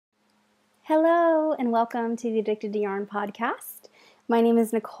Hello and welcome to the Addicted to Yarn podcast. My name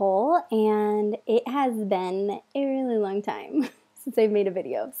is Nicole and it has been a really long time since I've made a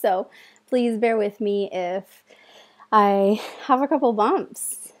video. So please bear with me if I have a couple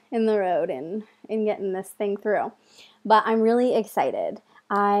bumps in the road in getting this thing through. But I'm really excited.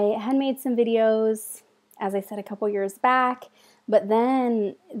 I had made some videos, as I said, a couple years back, but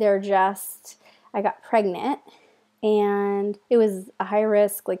then I got pregnant. And it was a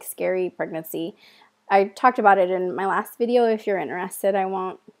high-risk, scary pregnancy. I talked about it in my last video. If you're interested, I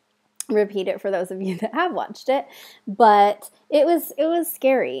won't repeat it for those of you that have watched it. But it was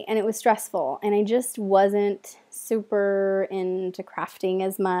scary and it was stressful. And I just wasn't super into crafting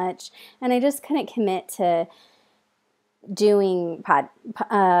as much. And I just couldn't commit to doing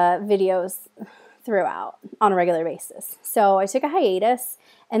videos throughout on a regular basis. So I took a hiatus.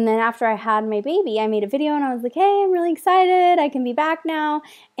 And then after I had my baby, I made a video and I was like, hey, I'm really excited. I can be back now.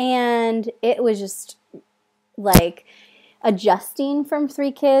 And it was just like adjusting from 3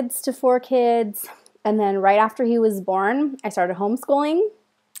 kids to 4 kids. And then right after he was born, I started homeschooling,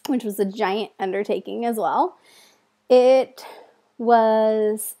 which was a giant undertaking as well. It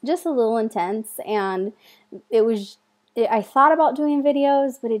was just a little intense, and I thought about doing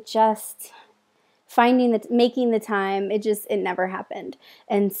videos, but making the time, it never happened.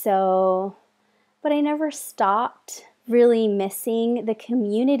 And so, but I never stopped really missing the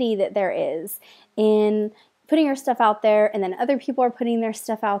community that there is in putting your stuff out there, and then other people are putting their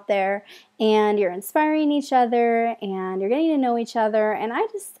stuff out there, and you're inspiring each other, and you're getting to know each other, and I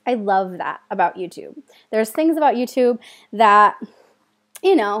love that about YouTube. There's things about YouTube that,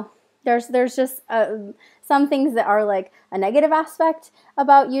 there's just some things that are like a negative aspect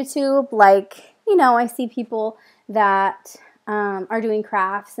about YouTube, I see people that are doing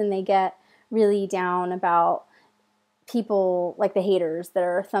crafts and they get really down about people like the haters that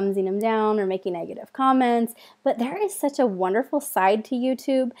are thumbsing them down or making negative comments. But there is such a wonderful side to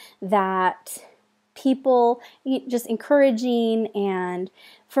YouTube that people just encouraging, and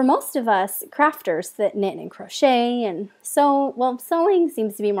for most of us crafters that knit and crochet and sewing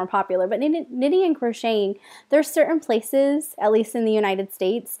seems to be more popular, but knitting and crocheting, there's certain places, at least in the United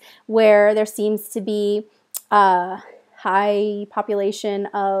States, where there seems to be a high population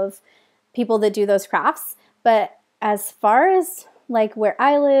of people that do those crafts. But as far as where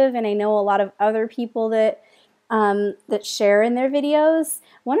I live, and I know a lot of other people that share in their videos,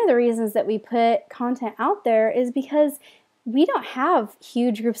 one of the reasons that we put content out there is because we don't have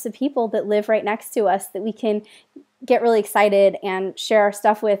huge groups of people that live right next to us that we can get really excited and share our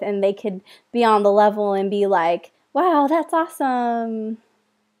stuff with, and they could be on the level and be like, wow, that's awesome.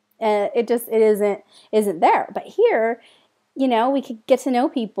 It isn't there. But here, we could get to know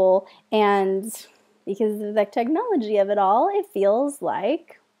people, and because of the technology of it all, it feels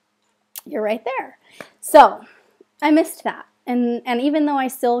like you're right there. So I missed that. And even though I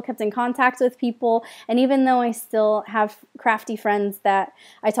still kept in contact with people, and even though I still have crafty friends that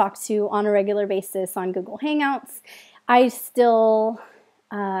I talk to on a regular basis on Google Hangouts, I still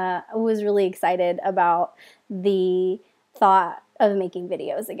was really excited about the thought of making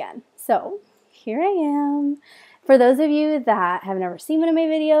videos again. So here I am. For those of you that have never seen one of my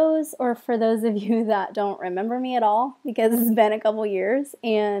videos, or for those of you that don't remember me at all, because it's been a couple years,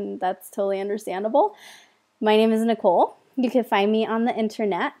 and that's totally understandable, my name is Nicole. You can find me on the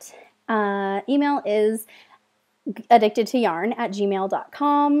internet. Email is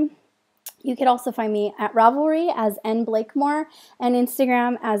addicted2yarn@gmail.com. You could also find me at Ravelry as NBlakemore and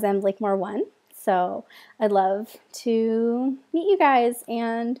Instagram as NBlakemore1. So I'd love to meet you guys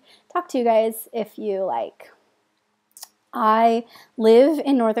and talk to you guys if you like. I live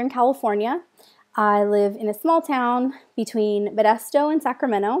in Northern California. I live in a small town between Modesto and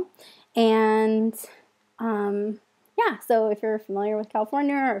Sacramento. And so if you're familiar with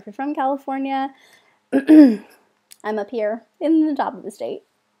California, or if you're from California, I'm up here in the top of the state.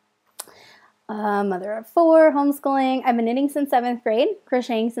 Mother of 4, homeschooling. I've been knitting since 7th grade,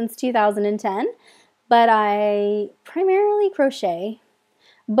 crocheting since 2010, but I primarily crochet,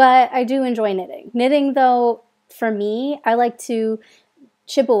 but I do enjoy knitting. Knitting, though, for me, I like to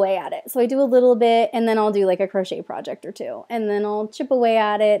chip away at it. So I do a little bit, and then I'll do a crochet project or 2, and then I'll chip away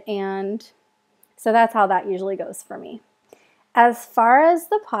at it, and so that's how that usually goes for me. As far as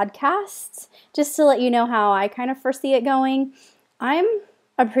the podcast, just to let you know how I kind of foresee it going, I'm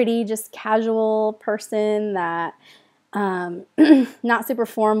a pretty just casual person that, not super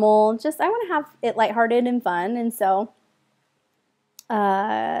formal, just I want to have it lighthearted and fun. And so,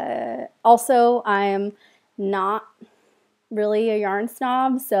 also I'm not really a yarn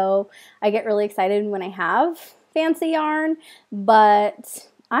snob, so I get really excited when I have fancy yarn, but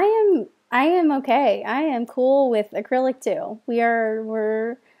I am I am okay. I am cool with acrylic too.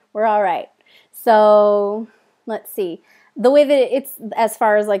 We're all right. So let's see. The way that it's, as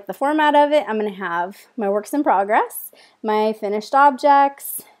far as like the format of it, I'm going to have my works in progress, my finished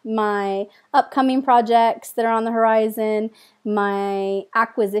objects, my upcoming projects that are on the horizon, my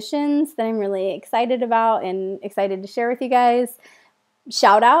acquisitions that I'm really excited about and excited to share with you guys,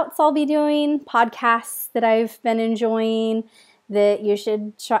 shout outs I'll be doing, podcasts that I've been enjoying that you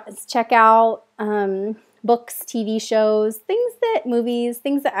should check out, books, TV shows, movies,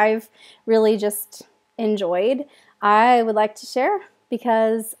 things that I've really just enjoyed. I would like to share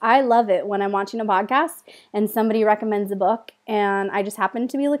because I love it when I'm watching a podcast and somebody recommends a book and I just happen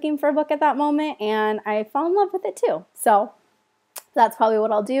to be looking for a book at that moment and I fall in love with it too. So that's probably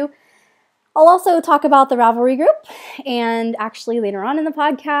what I'll do. I'll also talk about the Ravelry group, and actually later on in the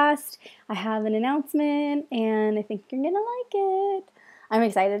podcast, I have an announcement, and I think you're going to like it. I'm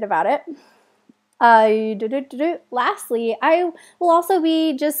excited about it. Lastly, I will also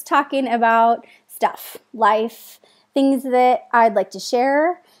be just talking about stuff, life, things that I'd like to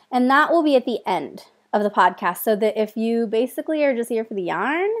share, and that will be at the end of the podcast, so that if you basically are just here for the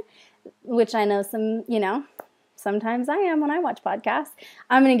yarn, which I know sometimes I am when I watch podcasts,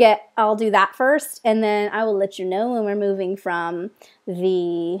 I'll do that first, and then I will let you know when we're moving from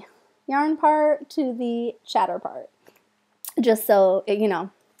the yarn part to the chatter part. Just so,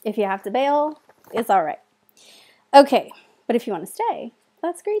 if you have to bail, it's all right. Okay, but if you want to stay,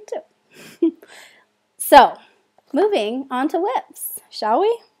 that's great too. So, moving on to whips, shall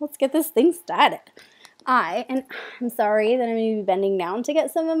we? Let's get this thing started. I'm sorry that I'm going to be bending down to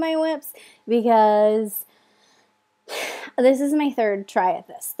get some of my whips because this is my third try at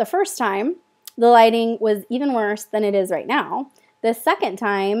this. The first time, the lighting was even worse than it is right now. The second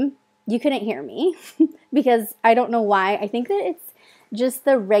time, you couldn't hear me because I don't know why. I think that it's just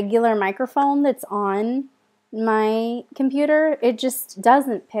the regular microphone that's on my computer. It just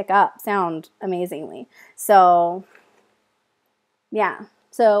doesn't pick up sound amazingly. So, yeah.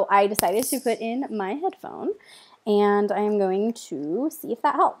 So I decided to put in my headphone and I am going to see if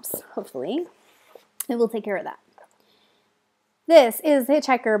that helps. Hopefully, it will take care of that. This is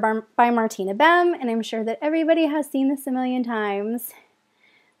Hitchhiker by Martina Behm, and I'm sure that everybody has seen this a million times,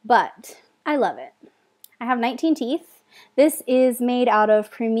 but I love it. I have 19 teeth. This is made out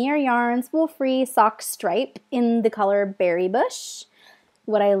of Premier Yarns Wool-Free Sock Stripe in the color Berry Bush.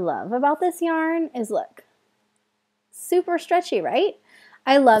 What I love about this yarn is, look, super stretchy, right?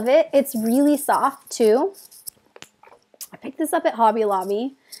 I love it. It's really soft too. I picked this up at Hobby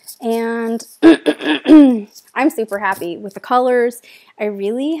Lobby and I'm super happy with the colors. I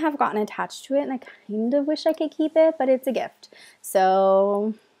really have gotten attached to it and I kind of wish I could keep it, but it's a gift.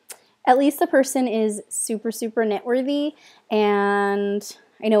 So at least the person is super, super knit-worthy and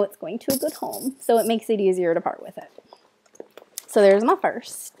I know it's going to a good home, so it makes it easier to part with it. So there's my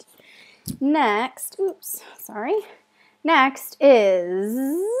first. Next is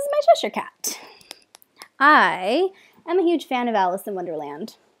my Cheshire Cat. I am a huge fan of Alice in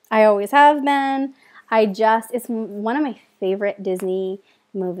Wonderland. I always have been. It's one of my favorite Disney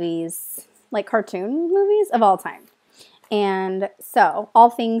movies, like cartoon movies of all time. And so all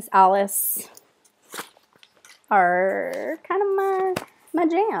things Alice are kind of my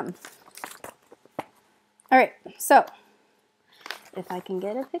jam. All right, so if I can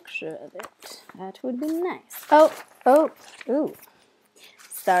get a picture of it, that would be nice. Ooh.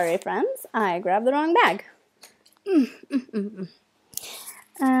 Sorry, friends, I grabbed the wrong bag.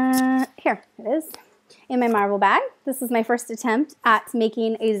 Here it is in my Marvel bag. This is my first attempt at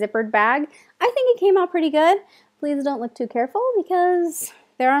making a zippered bag. I think it came out pretty good. Please don't look too careful because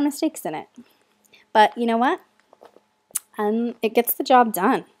there are mistakes in it. But you know what? It gets the job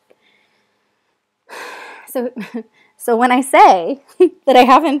done. So when I say that I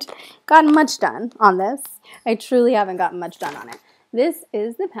haven't gotten much done on this, I truly haven't gotten much done on it. This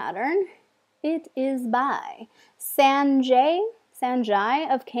is the pattern. It is by Sanjay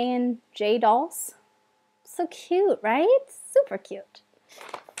of K&J Dolls. So cute, right? Super cute.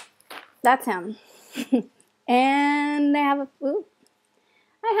 That's him. And I have a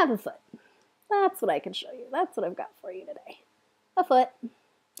foot. That's what I can show you. That's what I've got for you today. A foot.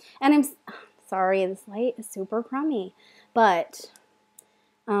 And I'm sorry, this light is super crummy, but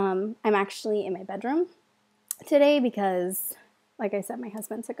I'm actually in my bedroom today because, like I said, my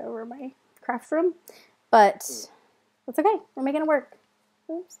husband took over my craft room, but that's okay. We're making it work.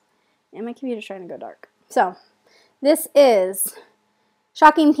 Oops. And my computer's trying to go dark. So this is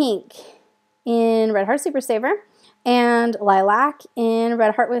Shocking Pink in Red Heart Super Saver and Lilac in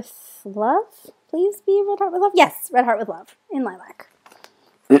Red Heart with Love. Please be Red Heart with Love. Yes, Red Heart with Love in Lilac.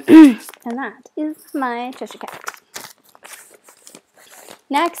 And that is my Cheshire Cat.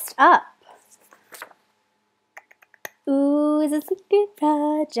 Next up. Ooh, is a secret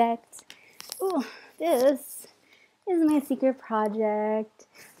project. Ooh, this is my secret project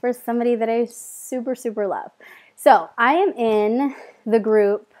for somebody that I super, super love. So I am in the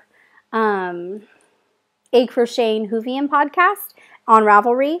group A Crocheting Hoovian podcast on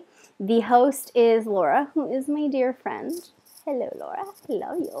Ravelry. The host is Laura, who is my dear friend. Hello, Laura.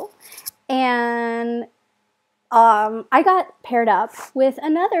 Hello, you. And I got paired up with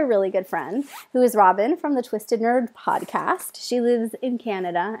another really good friend who is Robin from the Twisted Nerd podcast. She lives in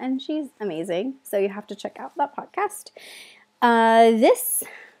Canada and she's amazing. So you have to check out that podcast. This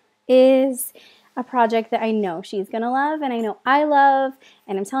is a project that I know she's going to love and I know I love.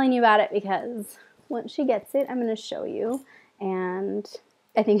 And I'm telling you about it because once she gets it, I'm going to show you. And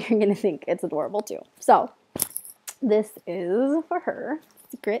I think you're going to think it's adorable too. So this is for her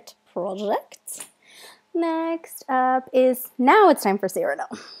secret project. Next up is, now it's time for Cyrano.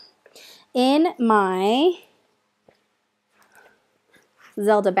 In my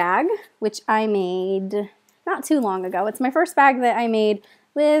Zelda bag, which I made not too long ago. It's my first bag that I made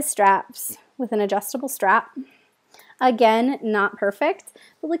with straps, with an adjustable strap. Again, not perfect,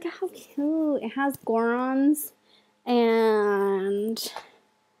 but look at how cute. It has Gorons and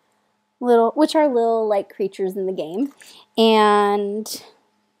which are little like creatures in the game. And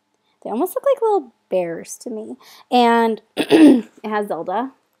they almost look like little bears to me. And it has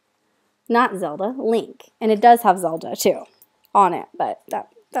Zelda. Not Zelda, Link. And it does have Zelda too on it, but that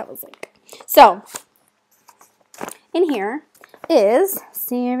was Link. So, in here is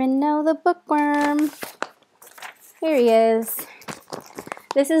Cyrano the bookworm. Here he is.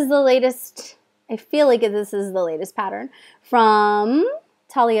 This is the latest, I feel like this is the latest pattern from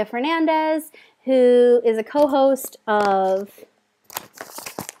Talia Fernandez, who is a co-host of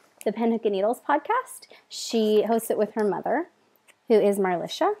the Pen Hook and Needles podcast. She hosts it with her mother, who is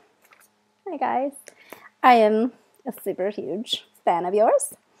Marlisha. Hi guys. I am a super huge fan of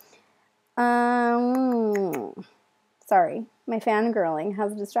yours. Sorry, my fangirling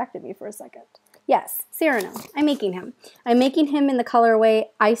has distracted me for a second. Yes, Cyrano. I'm making him. I'm making him in the colorway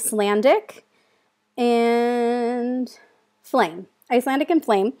Icelandic and Flame. Icelandic and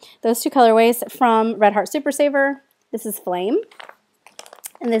Flame. Those two colorways from Red Heart Super Saver. This is Flame.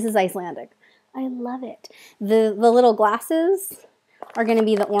 And this is Icelandic. I love it. The little glasses are going to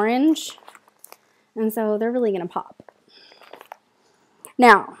be the orange. And so they're really going to pop.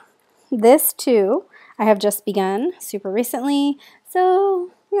 Now, this too, I have just begun super recently.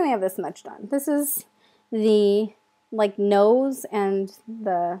 So we only have this much done. This is the like nose and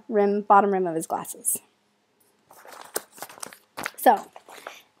the rim, bottom rim of his glasses. So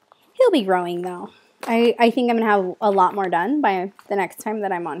he'll be growing though. I think I'm going to have a lot more done by the next time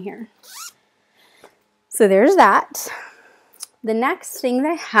that I'm on here. So there's that. The next thing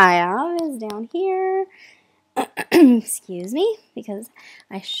that I have is down here. Excuse me, because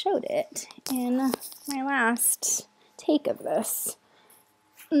I showed it in my last take of this.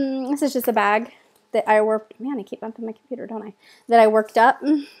 This is just a bag that I worked, man, I keep bumping my computer, don't I? That I worked up.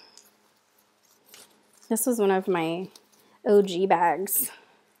 This was one of my OG bags.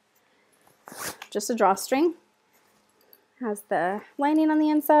 Just a drawstring. Has the lining on the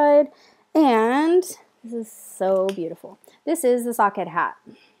inside. And this is so beautiful. This is the sockhead hat.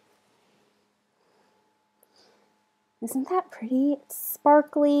 Isn't that pretty? It's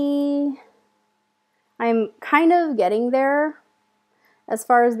sparkly. I'm kind of getting there as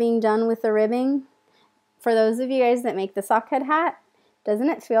far as being done with the ribbing. For those of you guys that make the sockhead hat, doesn't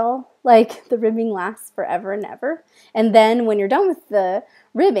it feel like the ribbing lasts forever and ever? And then when you're done with the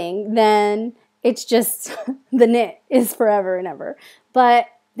ribbing, then it's just the knit is forever and ever. But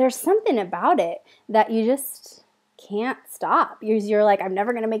there's something about it that you just can't stop. You're like, I'm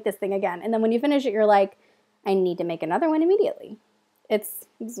never going to make this thing again. And then when you finish it, you're like, I need to make another one immediately. It's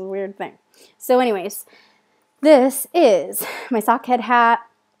a weird thing. So anyways, this is my sockhead hat.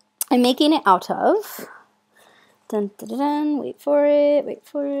 I'm making it out of, dun, dun, dun, dun, wait for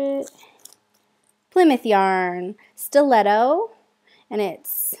it, Plymouth yarn, stiletto, and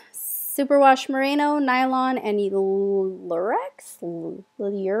it's superwash merino, nylon, and lurex.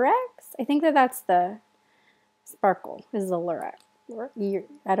 I think that's the sparkle is the lurex.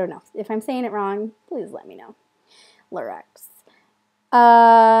 I don't know. If I'm saying it wrong, please let me know. Lurex.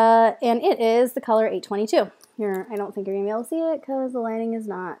 And it is the color 822. Here, I don't think you're going to be able to see it because the lighting is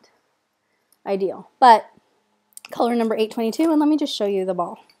not ideal. But color number 822, and let me just show you the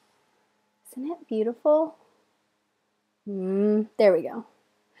ball. Isn't it beautiful? There we go.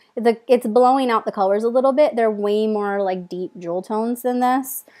 It's blowing out the colors a little bit. They're way more like deep jewel tones than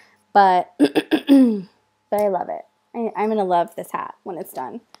this. but but I love it. I'm going to love this hat when it's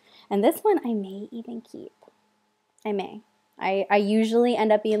done. And this one I may even keep. I may. I usually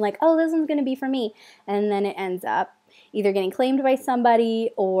end up being like, oh, this one's going to be for me. And then it ends up either getting claimed by somebody,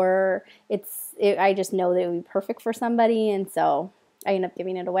 or I just know that it would be perfect for somebody, and so I end up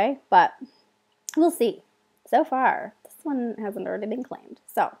giving it away. But we'll see. So far, this one hasn't already been claimed.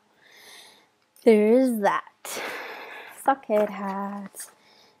 So there's that. Socket hat.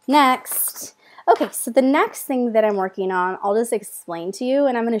 Next. Okay, so the next thing that I'm working on, I'll just explain to you,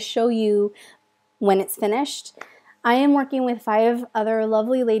 and I'm going to show you when it's finished. I am working with 5 other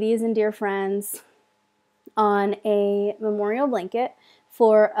lovely ladies and dear friends on a memorial blanket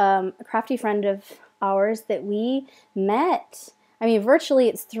for a crafty friend of ours that we met. I mean, virtually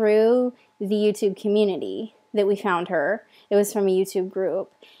it's through the YouTube community that we found her. It was from a YouTube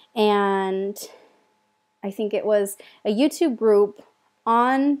group, and I think it was a YouTube group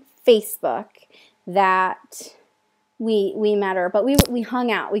on Facebook that we met her, but we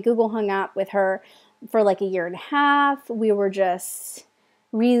hung out. We Google hung out with her for like a year and a half. We were just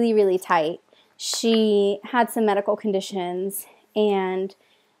really, really tight. She had some medical conditions, and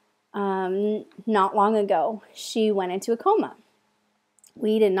not long ago, she went into a coma.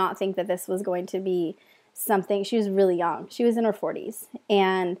 We did not think that this was going to be something. She was really young. She was in her 40s,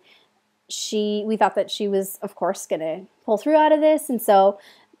 and we thought that she was, of course, going to pull through out of this, and so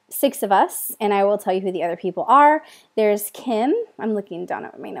 6 of us, and I will tell you who the other people are. There's Kim. I'm looking down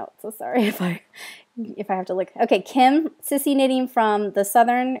at my notes, so sorry if I have to look. Okay, Kim, Sissy Knitting from the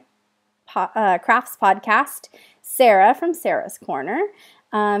Southern Crafts Podcast, Sarah from Sarah's Corner,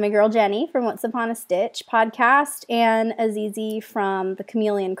 my girl Jenny from Once Upon a Stitch podcast, and Azizi from the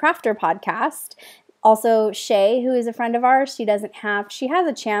Chameleon Crafter podcast. Also, Shay, who is a friend of ours, she has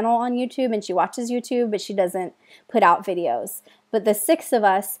a channel on YouTube, and she watches YouTube, but she doesn't put out videos. But the 6 of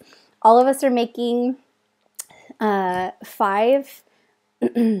us, all of us are making 5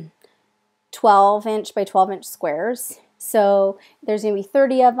 12-inch by 12-inch squares. So there's going to be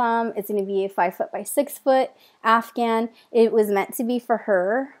 30 of them. It's going to be a 5 foot by 6 foot Afghan. It was meant to be for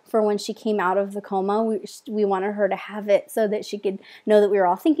her, for when she came out of the coma. We wanted her to have it so that she could know that we were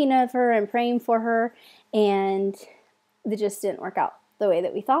all thinking of her and praying for her. And it just didn't work out the way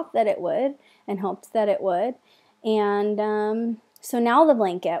that we thought that it would and hoped that it would. And so now the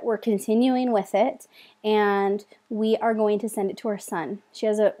blanket, we're continuing with it, and we are going to send it to her son. She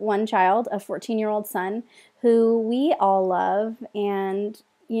has one child, a 14-year-old son, who we all love, and,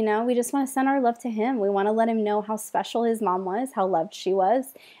 you know, we just want to send our love to him. We want to let him know how special his mom was, how loved she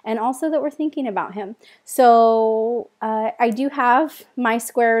was, and also that we're thinking about him. So I do have my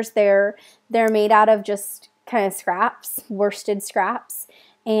squares there. They're made out of just kind of scraps, worsted scraps.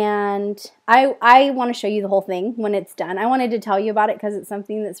 And I want to show you the whole thing when it's done. I wanted to tell you about it because it's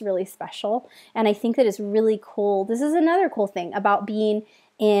something that's really special, and I think that it's really cool. This is another cool thing about being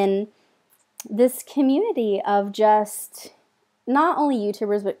in this community of just not only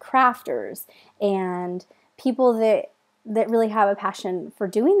YouTubers but crafters and people that really have a passion for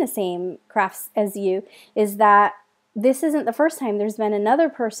doing the same crafts as you, is that this isn't the first time. There's been another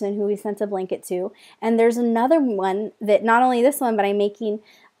person who we sent a blanket to, and there's another one that, not only this one, but I'm making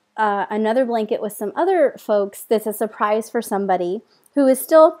another blanket with some other folks that's a surprise for somebody who is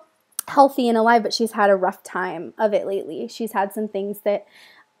still healthy and alive, but she's had a rough time of it lately. She's had some things that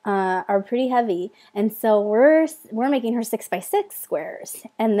are pretty heavy, and so we're making her 6 by 6 squares,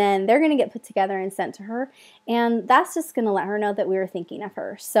 and then they're going to get put together and sent to her, and that's just going to let her know that we were thinking of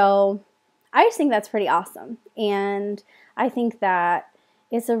her. So I just think that's pretty awesome, and I think that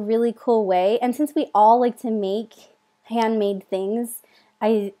it's a really cool way. And since we all like to make handmade things,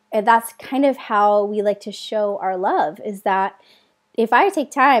 that's kind of how we like to show our love, is that if I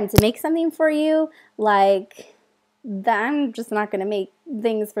take time to make something for you, like, I'm just not going to make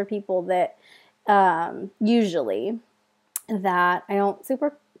things for people that usually that I don't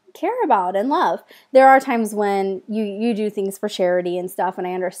super care about and love. There are times when you do things for charity and stuff, and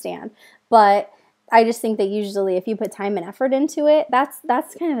I understand, but I just think that usually if you put time and effort into it, that's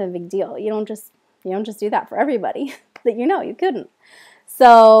kind of a big deal. You don't just do that for everybody that you couldn't.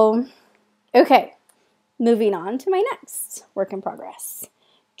 So, okay, moving on to my next work in progress.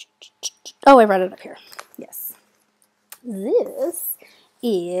 Oh, I wrote it up here. Yes. This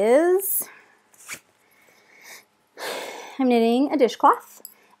is, I'm knitting a dishcloth.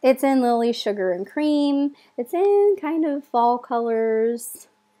 It's in Lily Sugar and Cream. It's in kind of fall colors.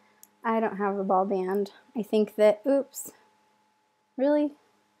 I don't have a ball band. I think that, oops, really?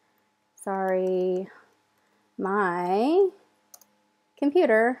 Sorry. My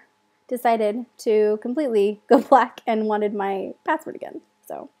computer decided to completely go black and wanted my password again.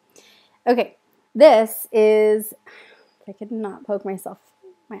 So Okay, this is, if I could not poke my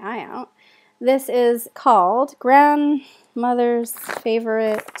eye out, this is called Grandmother's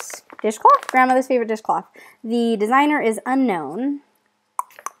Favorite Dishcloth. Grandmother's Favorite Dishcloth. The designer is unknown,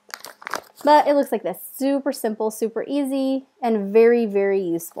 but it looks like this. Super simple, super easy, and very, very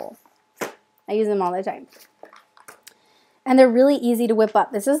useful. I use them all the time. And they're really easy to whip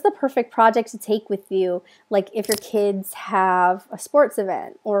up. This is the perfect project to take with you, like if your kids have a sports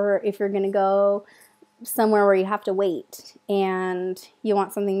event, or if you're going to go somewhere where you have to wait and you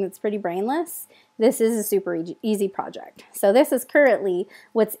want something that's pretty brainless. This is a super easy project. So this is currently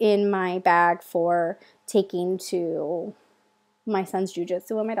what's in my bag for taking to my son's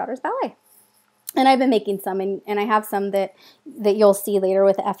jiu-jitsu and my daughter's ballet. And I've been making some, and I have some that you'll see later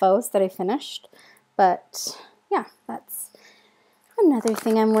with the FOs that I finished. But yeah, that's another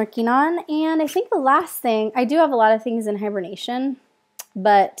thing I'm working on. And I think the last thing, I do have a lot of things in hibernation,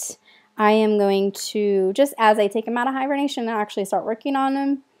 but I am going to, just as I take them out of hibernation and actually start working on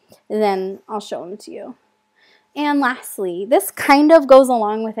them, then I'll show them to you. And lastly, this kind of goes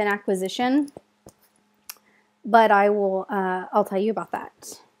along with an acquisition, but I'll tell you about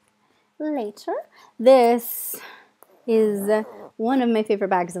that later. This is one of my favorite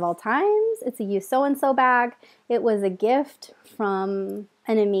bags of all times. It's a You So and So bag. It was a gift from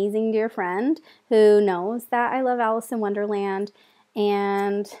an amazing dear friend who knows that I love Alice in Wonderland,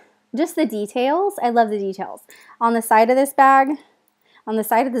 and just the details. I love the details. On the side of this bag, on the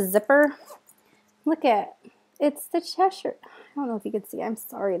side of the zipper, look at, it's the Cheshire. I don't know if you can see. I'm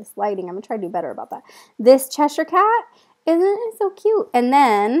sorry, this lighting. I'm going to try to do better about that. This Cheshire cat, isn't it so cute? And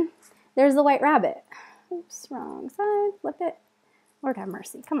then there's the white rabbit. Oops, wrong side. Flip it. Lord have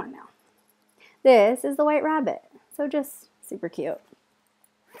mercy. Come on now. This is the white rabbit. So just super cute.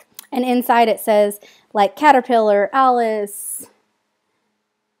 And inside it says, like, Caterpillar, Alice,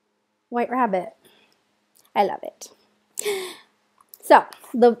 White Rabbit. I love it. So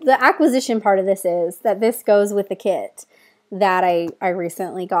the acquisition part of this is that this goes with the kit that I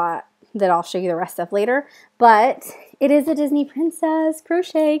recently got, that I'll show you the rest of later. But it is a Disney Princess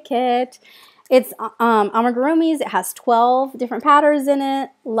crochet kit. It's amigurumis. It has 12 different patterns in it.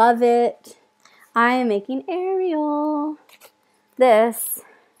 Love it. I am making Ariel. This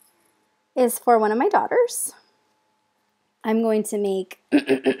is for one of my daughters. I'm going to make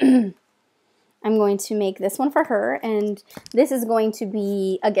this one for her, and this is going to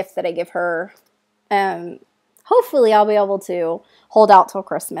be a gift that I give her. Hopefully I'll be able to hold out till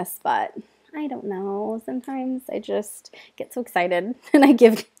Christmas, but I don't know. Sometimes I just get so excited and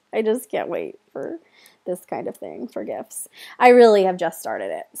I just can't wait for this kind of thing for gifts. I really have just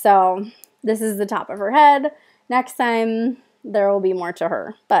started it. So this is the top of her head. Next time there will be more to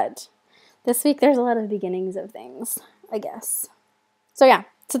her, but this week there's a lot of beginnings of things, I guess. So yeah.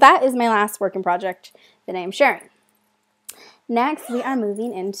 So that is my last working project that I am sharing. Next, we are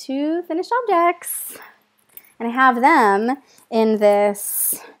moving into finished objects. And I have them in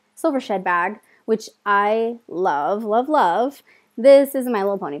this silver shed bag, which I love, love, love. This is my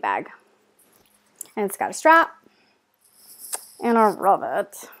Little Pony bag. And it's got a strap. And I love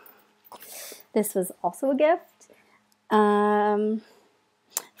it. This was also a gift. My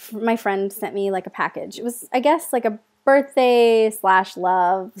friend sent me like a package. It was, I guess, like a birthday /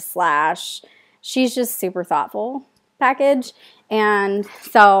 love / she's just super thoughtful package. And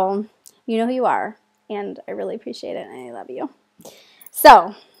so you know who you are, and I really appreciate it, and I love you.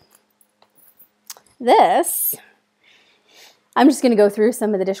 So this, I'm just going to go through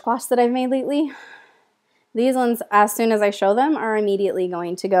some of the dishcloths that I've made lately. These ones, as soon as I show them, are immediately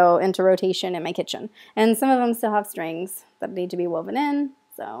going to go into rotation in my kitchen. And some of them still have strings that need to be woven in,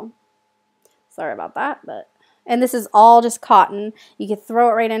 so sorry about that, but and this is all just cotton. You can throw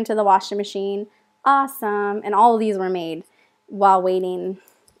it right into the washing machine. Awesome. And all of these were made while waiting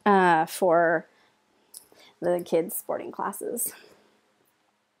for the kids' sporting classes.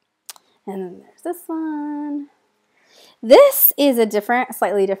 And then there's this one. This is a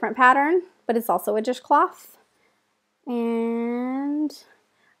slightly different pattern, but it's also a dishcloth. And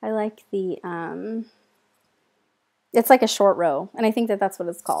I like the it's like a short row, and I think that that's what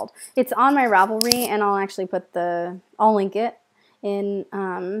it's called. It's on my Ravelry, and I'll actually I'll link it in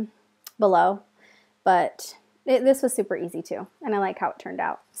below. But this was super easy too, and I like how it turned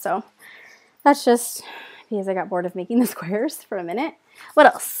out. So that's just because I got bored of making the squares for a minute. What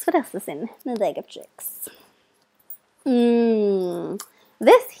else? What else is in the bag of tricks?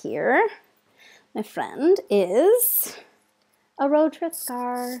 This here, my friend, is a road trip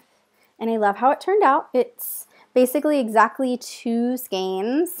scarf, and I love how it turned out. It's basically exactly 2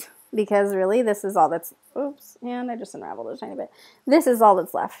 skeins, because really this is all that's, oops, and I just unraveled it a tiny bit. This is all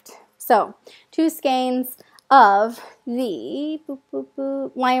that's left. So 2 skeins of the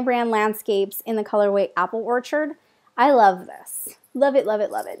Lion Brand Landscapes in the colorway Apple Orchard. I love this. Love it, love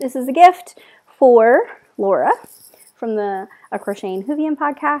it, love it. This is a gift for Laura from the A Crocheting Hoovian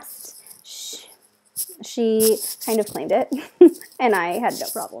podcast. She kind of claimed it, and I had no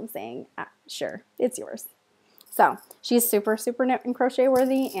problem saying, sure, it's yours. So she's super, super knit and crochet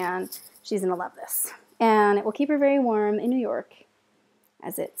worthy, and she's going to love this. And it will keep her very warm in New York,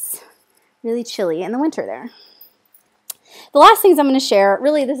 as it's really chilly in the winter there. The last things I'm going to share,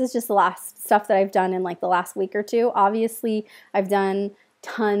 really this is just the last stuff that I've done in like the last week or two. Obviously, I've done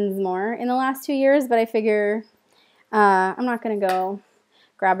tons more in the last 2 years, but I figure I'm not going to go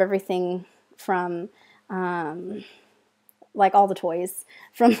grab everything from like all the toys,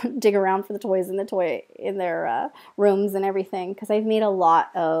 from dig around for the toys in their rooms and everything, because I've made a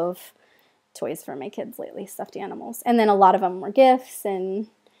lot of toys for my kids lately, stuffed animals, and then a lot of them were gifts and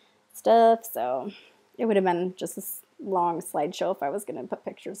stuff, so it would have been just a long slideshow if I was going to put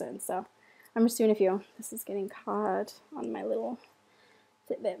pictures in. So I'm just doing a few. This is getting caught on my little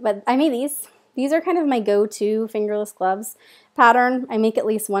Fitbit, but I made these. These are kind of my go-to fingerless gloves pattern. I make at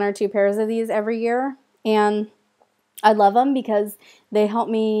least 1 or 2 pairs of these every year, and I love them because they help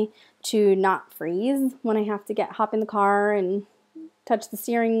me to not freeze when I have to hop in the car and touch the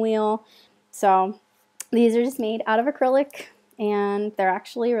steering wheel. So these are just made out of acrylic, and they're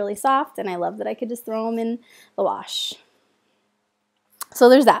actually really soft, and I love that I could just throw them in the wash. So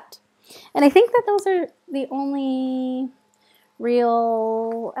there's that. And I think that those are the only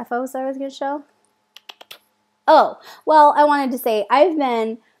real FOs I was going to show. Oh, well, I wanted to say I've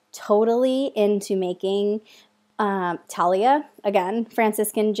been totally into making Talia, again,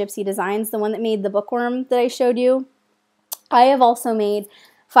 Franciscan Gypsy Designs, the one that made the bookworm that I showed you. I have also made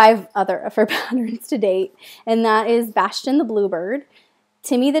 5 other of her patterns to date, and that is Bastion the Bluebird,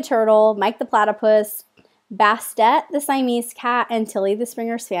 Timmy the Turtle, Mike the Platypus, Bastet the Siamese Cat, and Tilly the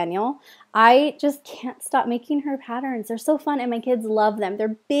Springer Spaniel. I just can't stop making her patterns. They're so fun, and my kids love them.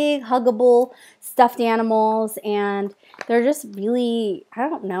 They're big, huggable, stuffed animals, and they're just really, I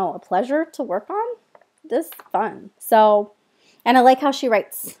don't know, a pleasure to work on. Just fun. So, and I like how she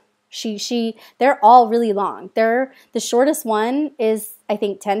writes. They're all really long. The shortest one is, I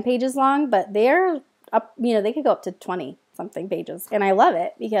think, 10 pages long, but they're up, they could go up to 20 something pages, and I love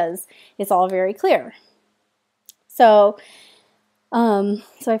it because it's all very clear. So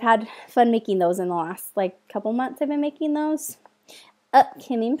I've had fun making those in the last couple months. I've been making those.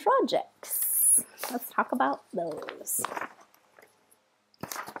 Upcoming projects. Let's talk about those.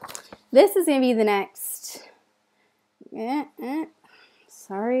 This is going to be the next.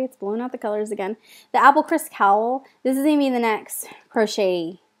 Sorry, it's blowing out the colors again. The Apple Crisp Cowl. This is going to be the next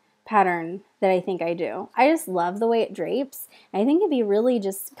crochet pattern that I think I do. I just love the way it drapes. I think it'd be really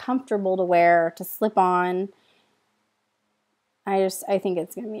just comfortable to wear, to slip on. I think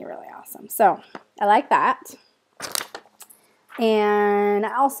it's going to be really awesome. So I like that. And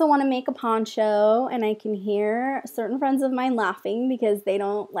I also want to make a poncho, and I can hear certain friends of mine laughing because they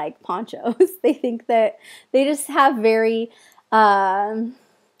don't like ponchos. They think that they just have very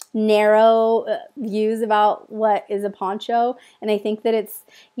narrow views about what is a poncho, and I think that it's,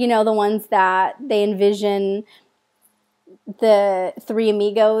 the ones that they envision the Three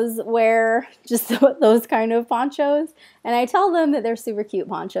Amigos wear, just those kind of ponchos. And I tell them that there's super cute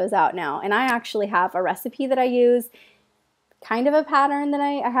ponchos out now, and I actually have a recipe that I use, kind of a pattern that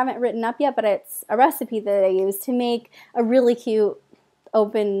I haven't written up yet, but it's a recipe that I use to make a really cute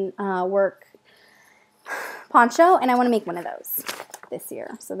open work poncho, and I want to make one of those this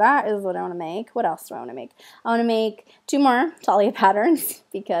year. So that is what I want to make. What else do I want to make? I want to make 2 more Talia patterns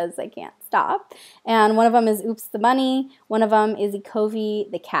because I can't stop. And one of them is Oops the Bunny. One of them is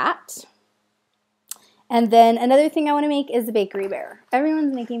Ecovy the Cat. And then another thing I want to make is a bakery bear.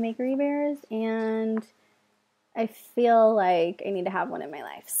 Everyone's making bakery bears, and I feel like I need to have one in my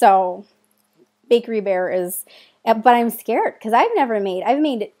life. So bakery bear is, but I'm scared because I've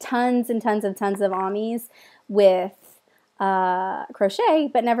made tons and tons of amis with crochet,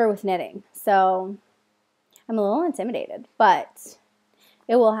 but never with knitting. So I'm a little intimidated, but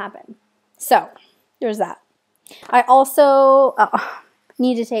it will happen. So there's that. I also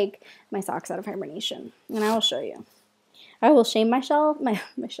need to take my socks out of hibernation, and I will show you. I will shame myself.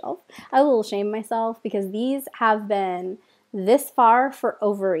 I will shame myself because these have been this far for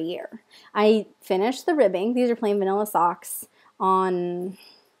over a year. I finished the ribbing. These are plain vanilla socks on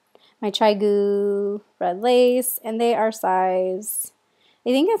my Chai-Goo red lace, and they are size, I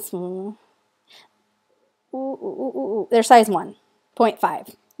think it's, they're size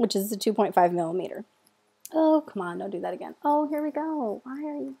 1.5, which is a 2.5 millimeter. Oh, come on, don't do that again. Oh, here we go. Why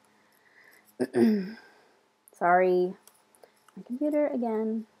are you? Sorry. My computer,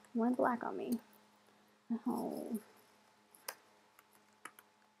 again, went black on me. Oh.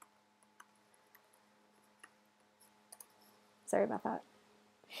 Sorry about that.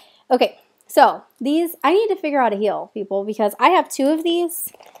 Okay, so these, I need to figure out a heel, people, because I have 2 of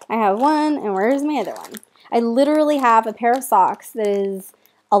these. I have one, and where's my other one? I literally have a pair of socks that is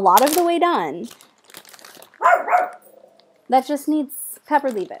a lot of the way done. That just needs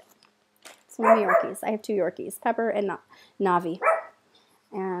Pepper, leave it. It's one of my Yorkies. I have 2 Yorkies, Pepper and Navi.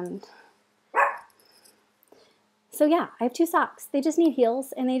 And so yeah, I have 2 socks. They just need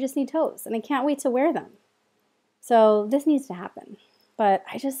heels and they just need toes, and I can't wait to wear them. So this needs to happen. But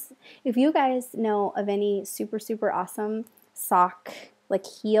if you guys know of any super, super awesome sock, like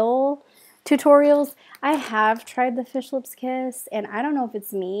heel tutorials, I have tried the Fish Lips Kiss, and I don't know if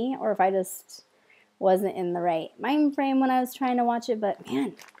it's me or if I just wasn't in the right mind frame when I was trying to watch it, but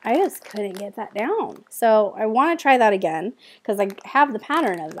man, I just couldn't get that down. So I want to try that again because I have the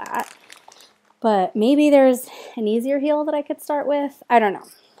pattern of that. But maybe there's an easier heel that I could start with. I don't know.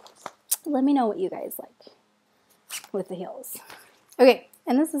 Let me know what you guys like with the heels. Okay,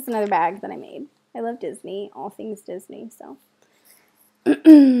 and this is another bag that I made. I love Disney, all things Disney, so.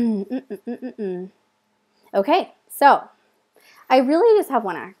 Okay, so I really just have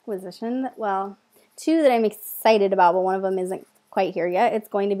one acquisition, well, 2 that I'm excited about, but one of them isn't quite here yet. It's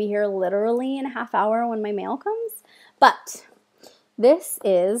going to be here literally in a half hour when my mail comes. But this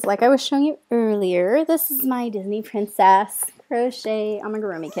is, like I was showing you earlier, this is my Disney Princess Crochet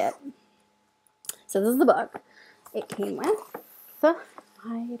Amigurumi Kit. So this is the book it came with. Why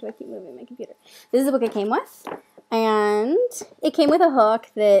do I keep moving my computer? This is the book it came with. And it came with a hook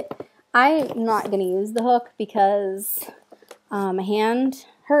that I'm not going to use the hook because my hand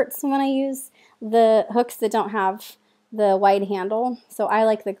hurts when I use the hooks that don't have the wide handle. So I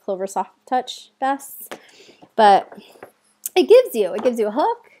like the Clover Soft Touch best. But it gives you a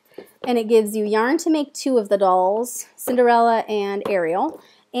hook, and it gives you yarn to make 2 of the dolls, Cinderella and Ariel.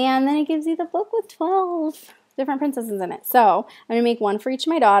 And then it gives you the book with 12 different princesses in it. So I'm going to make one for each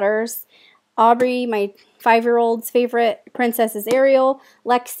of my daughters. Aubrey, my 5-year-old's favorite princess, is Ariel.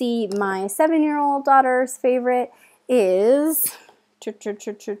 Lexi, my 7-year-old daughter's favorite, is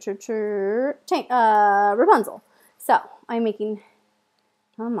Rapunzel. So I'm making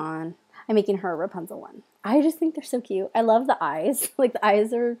her a Rapunzel one. I just think they're so cute. I love the eyes. Like the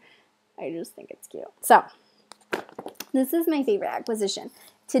eyes are, I just think it's cute. So this is my favorite acquisition.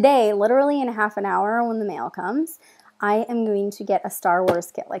 Today, literally in a half an hour when the mail comes, I am going to get a Star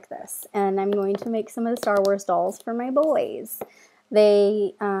Wars kit like this. And I'm going to make some of the Star Wars dolls for my boys.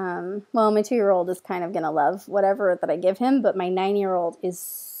 They, well, my 2-year-old is kind of going to love whatever that I give him, but my 9-year-old is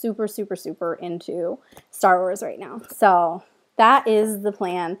super, super, super into Star Wars right now. So that is the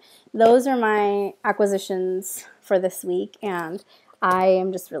plan. Those are my acquisitions for this week, and I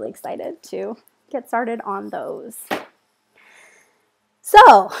am just really excited to get started on those.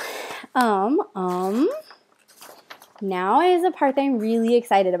 So, now is a part that I'm really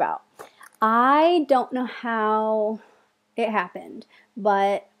excited about. I don't know how it happened,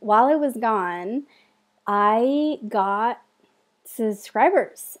 but while I was gone, I got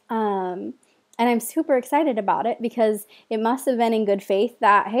subscribers. And I'm super excited about it because it must have been in good faith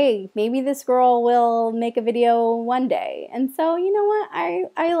that, hey, maybe this girl will make a video one day. And so, you know what?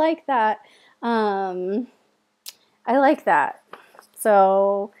 I like that. I like that.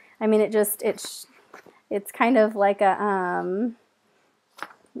 So, I mean, it's kind of like a,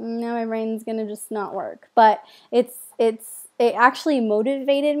 now my brain's gonna just not work. But it actually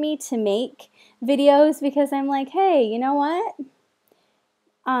motivated me to make videos because I'm like, hey, you know what?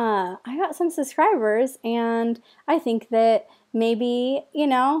 I got some subscribers, and I think that maybe, you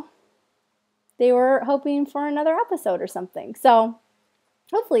know, they were hoping for another episode or something. So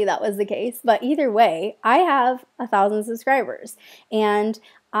hopefully that was the case. But either way, I have 1,000 subscribers, and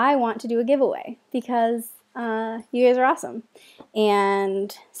I want to do a giveaway because you guys are awesome.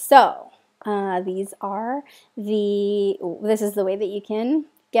 And so this is the way that you can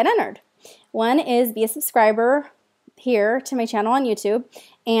get entered. One is be a subscriber here to my channel on YouTube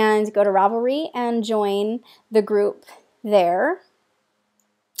and go to Ravelry and join the group there.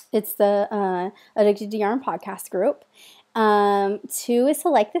 It's the Addicted2Yarn podcast group. 2 is to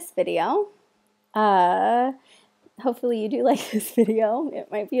like this video. Hopefully you do like this video.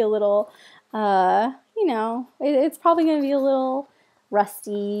 It might be a little, you know, it's probably going to be a little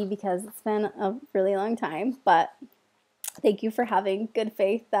rusty because it's been a really long time, but thank you for having good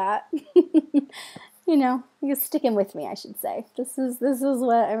faith that, you know, you're sticking with me, I should say. This is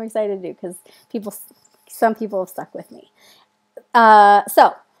what I'm excited to do because some people have stuck with me.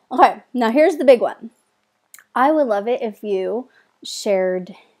 So Okay, now here's the big one. I would love it if you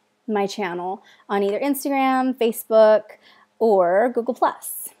shared my channel on either Instagram, Facebook, or Google+.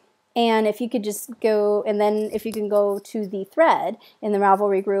 And if you could just go, and then if you can go to the thread in the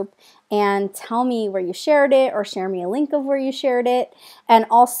Ravelry group and tell me where you shared it, or share me a link of where you shared it. And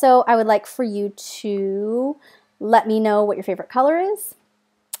also, I would like for you to let me know what your favorite color is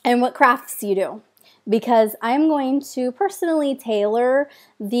and what crafts you do, because I'm going to personally tailor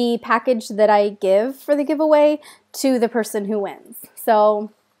the package that I give for the giveaway to the person who wins.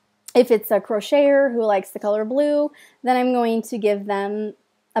 So if it's a crocheter who likes the color blue, then I'm going to give them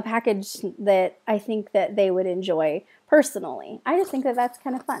a package that I think that they would enjoy personally. I just think that that's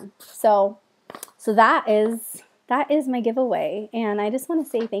kind of fun. So that is my giveaway, and I just want to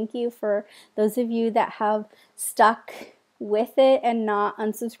say thank you for those of you that have stuck with it and not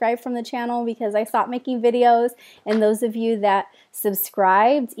unsubscribed from the channel because I stopped making videos, and those of you that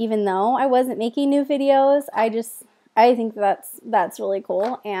subscribed even though I wasn't making new videos. I think that's really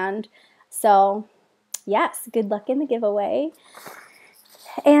cool. And so yes, good luck in the giveaway.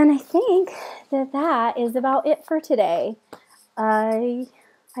 And I think that is about it for today. I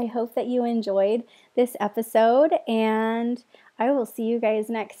hope that you enjoyed this episode, and I will see you guys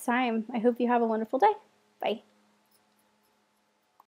next time. I hope you have a wonderful day. Bye.